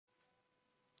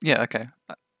Yeah, okay.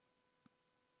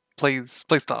 Please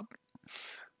stop.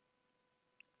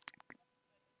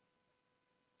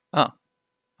 Oh,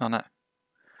 oh no.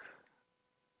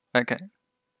 Okay,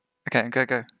 okay, go,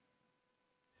 go.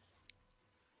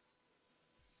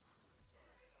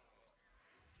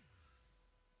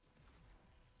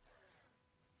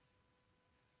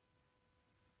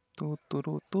 Doo, doo,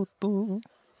 doo, doo, doo.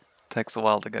 Takes a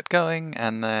while to get going,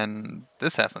 and then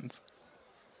this happens.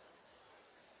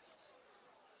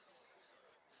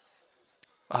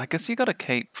 I guess you gotta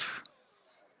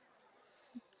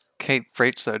keep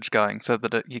Breach Surge going so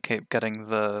that you keep getting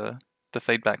the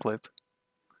feedback loop.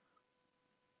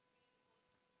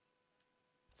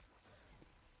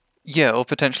 Yeah, or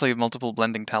potentially multiple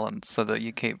blending talents so that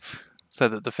so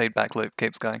that the feedback loop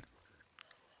keeps going.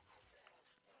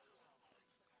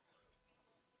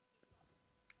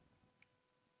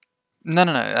 No,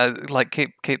 no, no. Like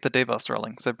keep the debuffs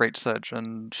rolling. So Breach Surge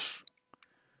and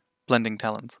blending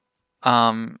talons.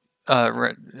 Um, uh,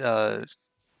 re- uh,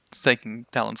 Staking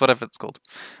talons, whatever it's called.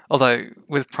 Although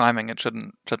with priming, it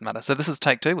shouldn't matter. So this is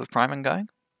take two with priming going.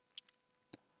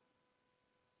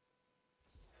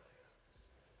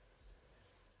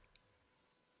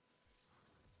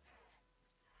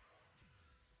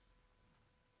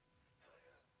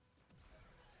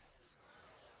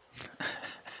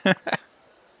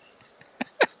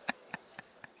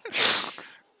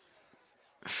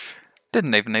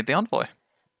 Didn't even need the envoy.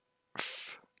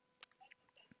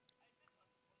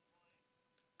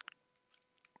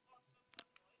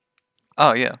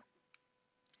 Oh yeah,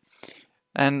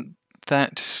 and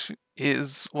that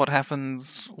is what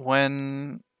happens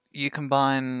when you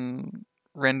combine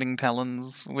rending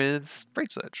talons with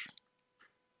breach surge.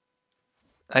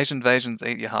 Asian invasions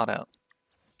eat your heart out.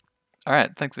 All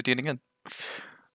right, thanks for tuning in.